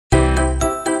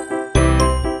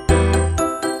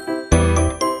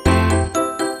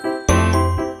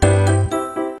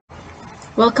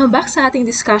Welcome back sa ating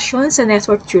discussion sa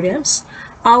network theorems.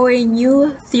 Our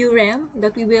new theorem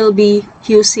that we will be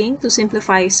using to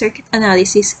simplify circuit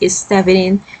analysis is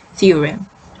Thevenin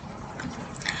theorem.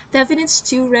 Thevenin's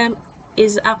theorem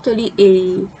is actually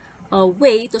a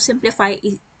way to simplify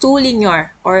a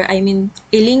linear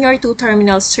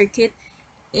two-terminal circuit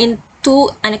into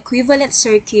an equivalent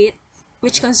circuit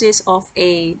which consists of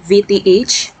a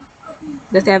VTH,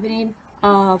 the Thevenin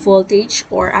voltage,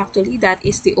 or actually that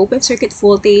is the open circuit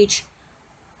voltage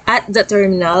at the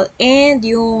terminal, and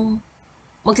yung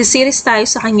magsiseries tayo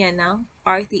sa kanya ng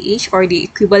RTH or the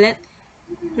equivalent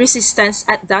resistance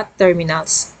at that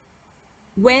terminals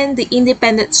when the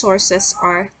independent sources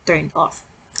are turned off.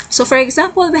 So for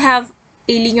example, we have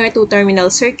a linear two-terminal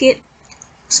circuit.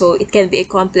 So it can be a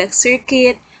complex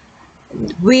circuit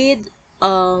with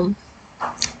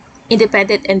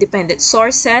independent and dependent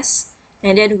sources.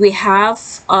 And then we have,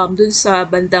 dun sa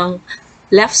bandang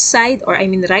left side, or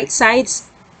right sides,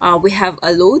 we have a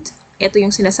load. Ito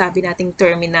yung sinasabi nating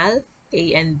terminal, A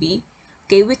and B.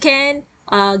 Okay, we can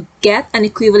get an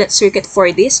equivalent circuit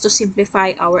for this to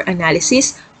simplify our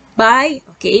analysis by,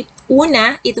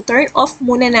 una, ito-turn off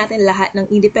muna natin lahat ng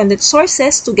independent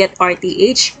sources to get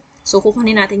RTH. So,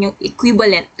 kukunin natin yung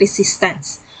equivalent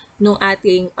resistance ng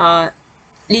ating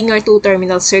linear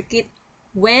two-terminal circuit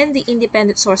when the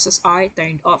independent sources are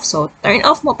turned off. So, turn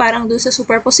off mo parang doon sa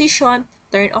superposition,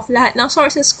 turn off lahat ng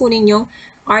sources, kunin yung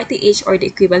RTH or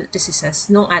the equivalent resistance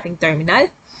ng ating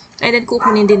terminal. And then,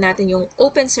 kukunin din natin yung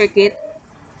open circuit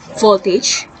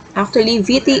voltage. Actually,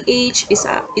 VTH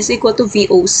is equal to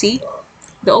VOC,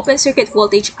 the open circuit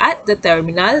voltage at the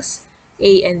terminals,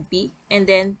 A and B. And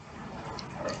then,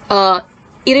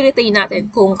 i-retain natin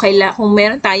kung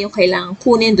meron tayong kailangang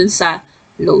kunin dun sa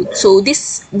load. So,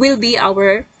 this will be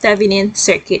our Thevenin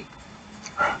circuit.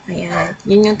 Ayan.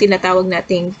 Yun yung tinatawag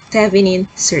nating Thevenin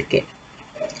circuit.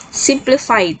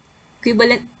 Simplified.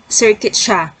 Equivalent circuit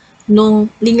siya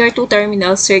nung linear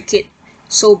two-terminal circuit.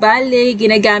 So, bale,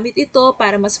 ginagamit ito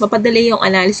para mas mapadali yung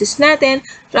analysis natin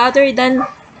rather than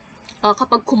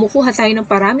kapag kumukuha tayo ng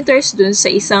parameters dun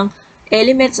sa isang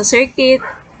element sa circuit,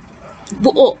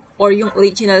 buo or yung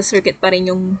original circuit pa rin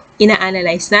yung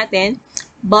ina-analyze natin.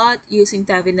 But using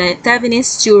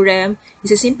Thevenin's theorem,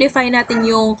 isa-simplify natin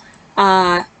yung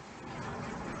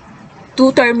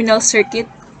two-terminal circuit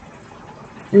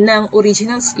ng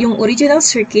original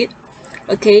circuit.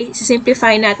 Okay,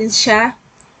 isa-simplify natin siya,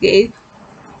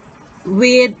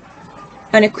 with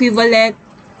an equivalent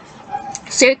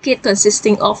circuit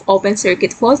consisting of open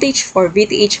circuit voltage for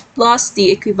VTH plus the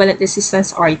equivalent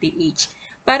resistance RTH.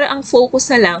 Para ang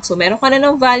focus na lang, so meron ka na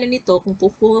ng value nito, kung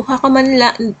kukuha ka man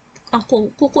lang,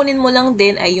 kung kukunin mo lang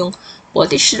din ay yung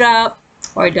voltage drop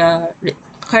or the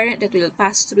current that will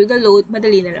pass through the load,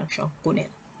 madali na lang siyang kunin.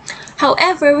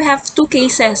 However, we have two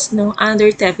cases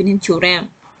under Thevenin theorem,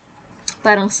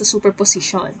 parang sa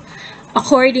superposition,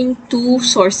 according to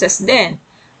sources din.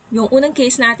 Yung unang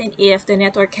case natin, if the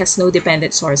network has no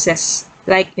dependent sources,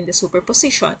 like in the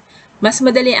superposition. Mas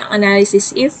madali ang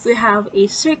analysis if we have a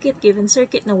given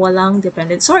circuit na walang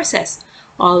dependent sources.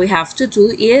 All we have to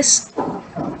do is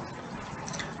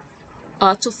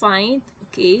to find,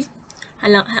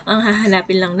 ang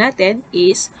hahanapin lang natin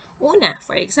is, una,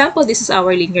 for example, this is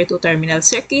our linear two-terminal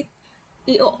circuit.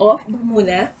 I-off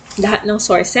muna lahat ng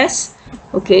sources.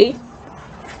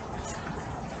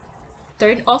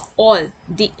 Turn off all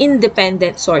the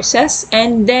independent sources,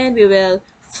 and then we will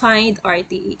find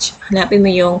RTH. Hanapin mo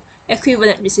yung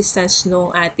equivalent resistance ng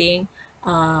ating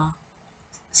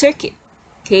circuit.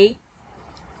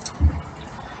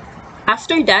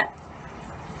 After that,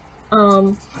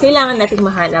 kailangan natin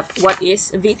mahanap what is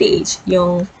VTH,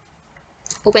 yung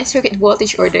open circuit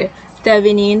voltage or the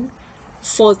Thevenin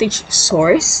voltage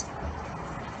source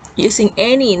using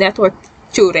any network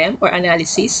theorem or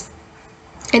analysis.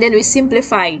 And then we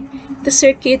simplify the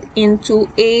circuit into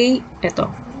a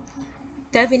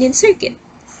Thevenin circuit.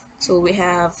 So we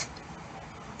have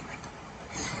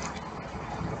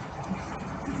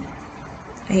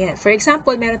for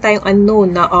example, meron tayong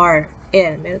unknown na R,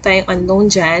 L. Meron tayong unknown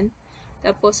dyan.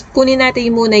 Tapos, kunin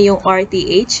natin muna yung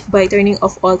RTH by turning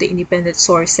off all the independent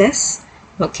sources.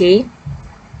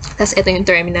 Tapos, ito yung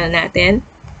terminal natin.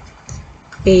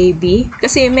 A, B.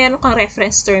 Kasi meron kang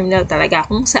reference terminal talaga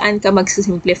kung saan ka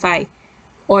magsisimplify.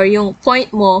 Or yung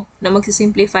point mo na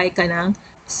magsisimplify ka ng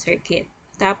circuit.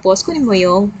 Tapos, kunin mo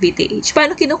yung VTH.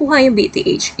 Paano kinukuha yung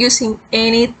VTH? Using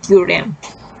any theorem.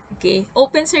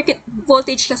 Open circuit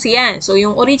voltage kasi yan. So,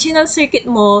 yung original circuit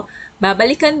mo,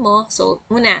 babalikan mo. So,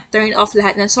 muna, turn off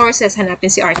lahat ng sources,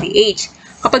 hanapin si RTH.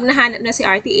 Kapag nahanap na si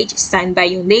RTH,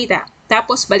 standby yung data.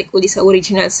 Tapos, balik uli sa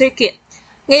original circuit.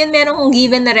 Ngayon, meron kong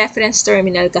given na reference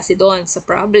terminal kasi doon sa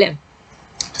problem.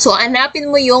 So,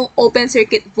 hanapin mo yung open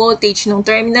circuit voltage ng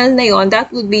terminal na yon, that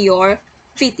would be your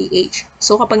VTH.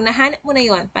 So, kapag nahanap mo na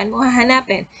yon, paano mo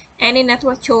hahanapin? Any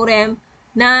network theorem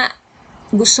na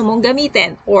gusto mong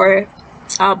gamitin or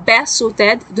best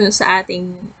suited dun sa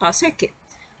ating circuit.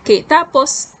 Okay,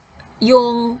 tapos,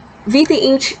 yung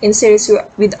VTH in series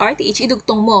with RTH,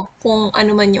 idugtong mo kung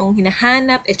ano man yung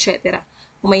hinahanap, etc.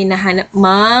 Kung may hinahanap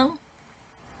mang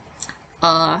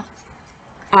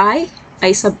I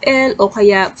sub L o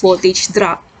kaya voltage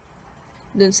drop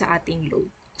dun sa ating load.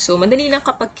 So, madali lang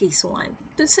kapag case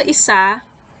 1. Dun sa isa,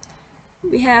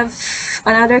 we have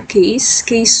another case,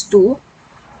 case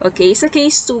 2. Okay, sa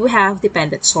case 2, we have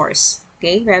dependent source.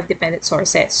 Okay, we have dependent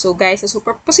sources. So, guys, sa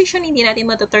superposition, hindi natin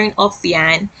mata-turn off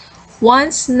yan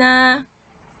once na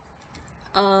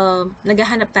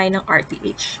naghahanap tayo ng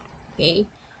RTH. Okay?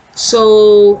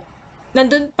 So,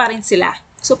 nandun pa rin sila.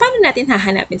 So, paano natin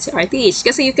hahanapin si RTH?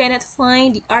 Kasi you cannot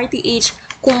find the RTH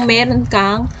kung meron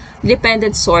kang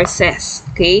dependent sources.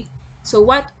 Okay? So,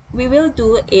 what we will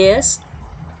do is,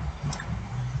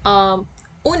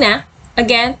 una,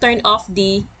 again, turn off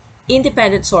the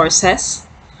independent sources.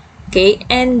 Okay?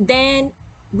 And then,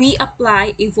 we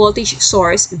apply a voltage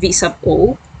source V sub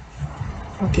O.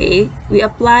 Okay? We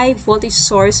apply voltage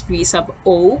source V sub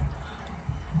O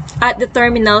at the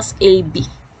terminals A, B.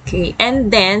 Okay,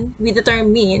 and then we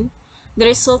determine the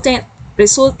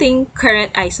resulting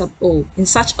current I sub O. In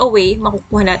such a way,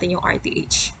 makukuha natin yung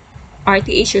RTH.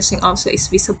 RTH using also is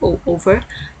V sub O over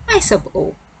I sub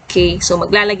O. Okay, so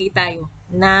maglalagay tayo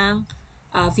ng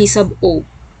V sub O.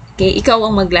 Okay, ikaw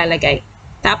ang maglalagay.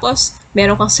 Tapos,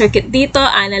 meron kang circuit dito,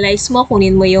 analyze mo,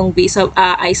 kunin mo yung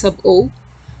I sub O.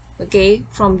 Okay,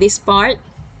 from this part,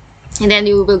 and then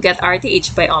you will get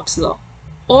RTH by Ohm's law.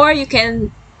 Or you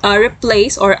can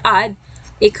replace or add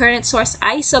a current source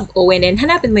I sub O and then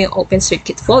hanapin mo yung open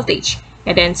circuit voltage.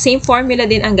 And then same formula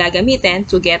din ang gagamitin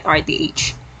to get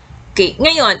RTH. Okay,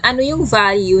 ngayon, ano yung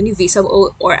value ni V sub O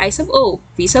or I sub O?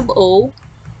 V sub O,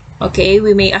 okay,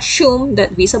 we may assume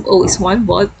that V sub O is 1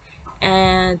 volt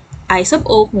and I sub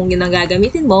O, kung yun ang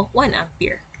gagamitin mo, 1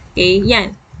 ampere. Okay,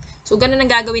 yan. So, ganun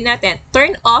ang gagawin natin.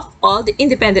 Turn off all the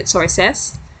independent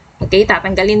sources. Okay,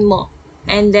 tatanggalin mo.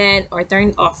 And then, or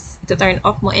turn off. Ito turn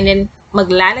off mo. And then,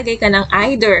 maglalagay ka ng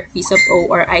either V sub O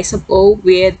or I sub O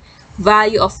with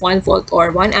value of 1 volt or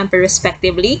 1 ampere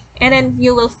respectively. And then,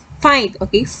 you will find,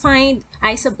 okay, find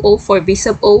I sub O for V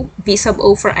sub O, V sub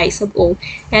O for I sub O,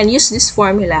 and use this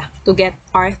formula to get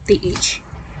RTH.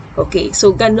 Okay,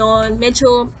 so ganon.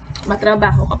 Medyo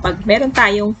matrabaho kapag meron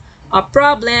tayong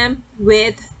problem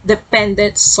with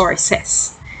dependent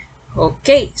sources.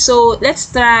 Okay, so let's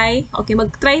try. Okay,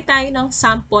 mag-try tayo ng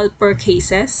sample per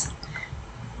cases.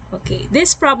 Okay,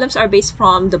 these problems are based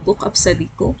from the book of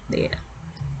Sadiku. There.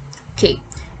 Okay,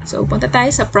 so punta tayo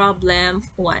sa problem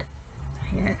 1.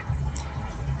 Ayan.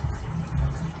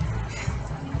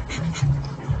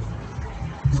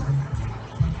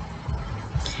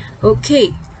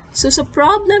 Okay, so sa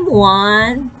problem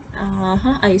 1,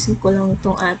 ayusin ko lang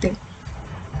itong ating.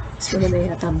 So, na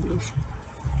yata blue.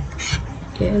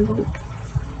 Yellow.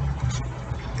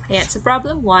 Ayan, so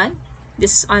problem 1,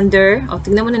 this is under,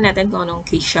 tingnan muna natin kung anong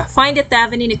case siya. Find the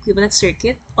Thevenin equivalent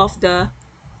circuit of the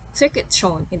circuit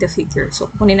shown in the figure. So,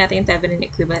 kunin natin yung Thevenin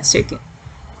equivalent circuit.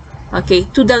 Okay,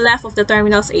 to the left of the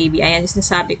terminals AB, ayan yung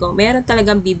sinasabi ko, meron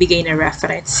talagang bibigay na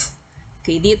reference.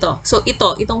 Okay, dito. So,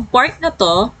 itong part na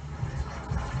to,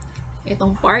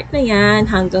 itong part na yan,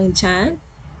 hanggang dyan,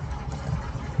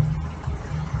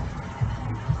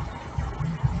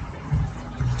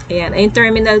 ayan, ay yung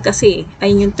terminal kasi.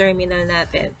 Ayun yung terminal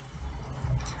natin.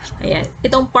 Ayan.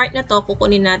 Itong part na to,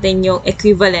 kukunin natin yung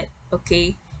equivalent.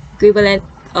 Okay? Equivalent,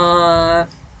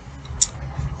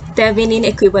 Thevenin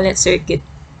equivalent circuit.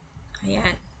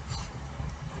 Ayan.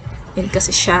 Yan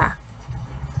kasi siya.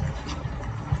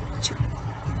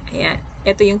 Ayan.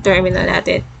 Ito yung terminal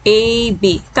natin. A,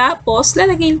 B. Tapos,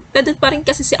 lalagay pa rin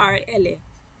kasi si RL eh.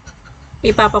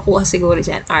 Ipapakuha siguro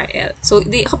dyan, RL. So,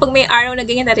 kapag may arrow na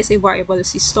ganyan, that is a variable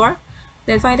resistor.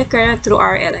 Then, find the current through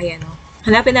RL. Ayan, o.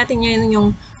 Hanapin natin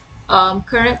yung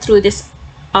current through this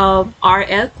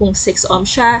RL, kung 6 ohm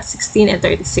siya, 16 and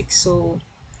 36. So,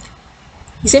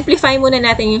 i-simplify muna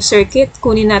natin yung circuit.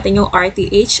 Kunin natin yung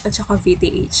RTH at saka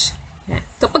VTH. Ayan.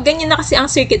 Kapag ganyan na kasi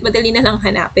ang circuit, madali na lang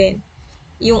hanapin.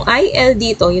 Yung IL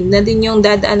dito, yun na din yung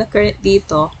dadaan na current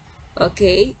dito.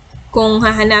 Okay? Kung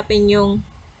hahanapin yung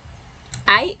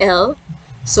IL,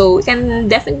 so we can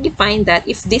definitely find that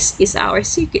if this is our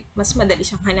circuit, mas madali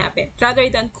siyang hanapin. Rather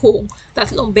than kung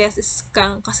tatlong beses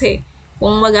kang, kasi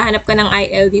kung maghahanap ka ng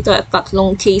IL dito at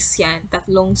tatlong case yan,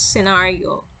 tatlong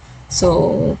scenario,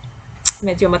 so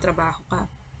medyo matrabaho ka.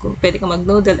 Kung pwede ka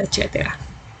mag-noodle, etc.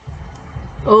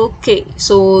 Okay,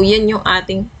 so yan yung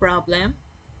ating problem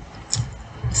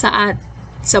sa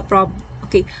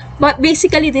okay. But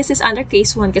basically, this is under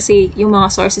case 1 kasi yung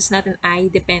mga sources natin ay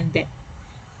dependent.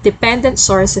 Dependent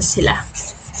sources sila.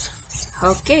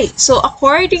 Okay, so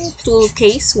according to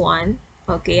case 1,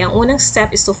 okay, ang unang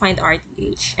step is to find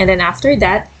RTH. And then after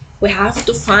that, we have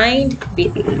to find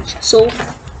BTH. So,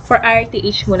 for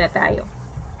RTH muna tayo.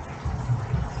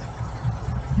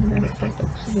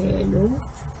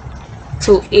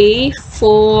 So, A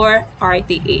for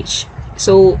RTH.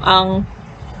 So,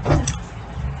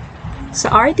 sa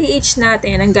RTH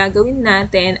natin, ang gagawin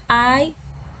natin ay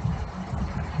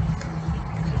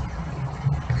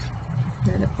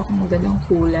hanap ako magandang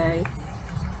kulay.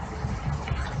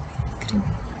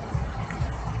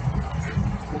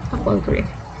 Apple gray.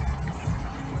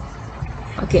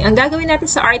 Okay, ang gagawin natin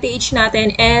sa RTH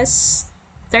natin is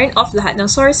turn off lahat ng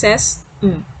sources.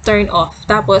 Turn off.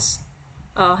 Tapos,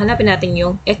 hanapin natin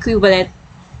yung equivalent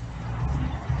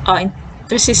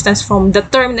resistance from the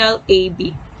terminal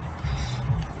AB.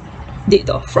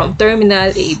 Dito, from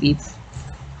terminal AB.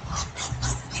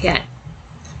 Yan.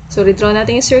 So, redraw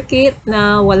natin yung circuit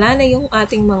na wala na yung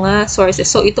ating mga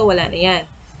sources. So, ito wala na yan.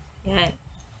 Yan.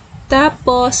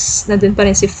 Tapos, nandun pa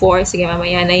rin si 4. Sige,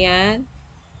 mamaya na yan.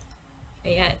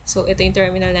 Ayan. So, ito yung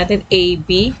terminal natin,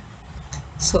 AB.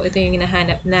 So, ito yung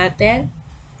hinahanap natin.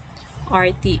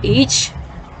 RTH.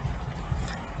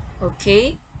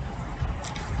 Okay.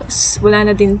 Tapos,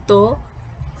 wala na din to.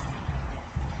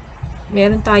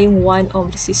 Meron tayong 1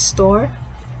 ohm resistor.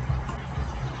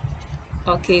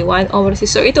 Okay, 1 ohm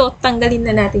resistor. Ito, tanggalin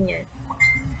na natin yan.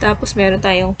 Tapos, meron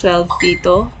tayong 12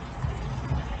 dito.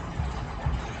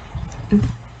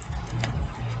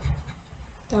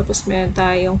 Tapos, meron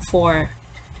tayong 4.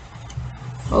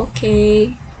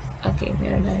 Okay. Okay,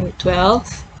 meron tayong 12.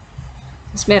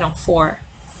 Tapos, merong 4.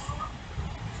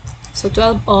 So,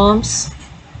 12 ohms.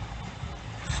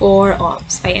 4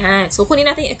 ohms. Ayan. So, kunin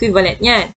natin yung equivalent niyan.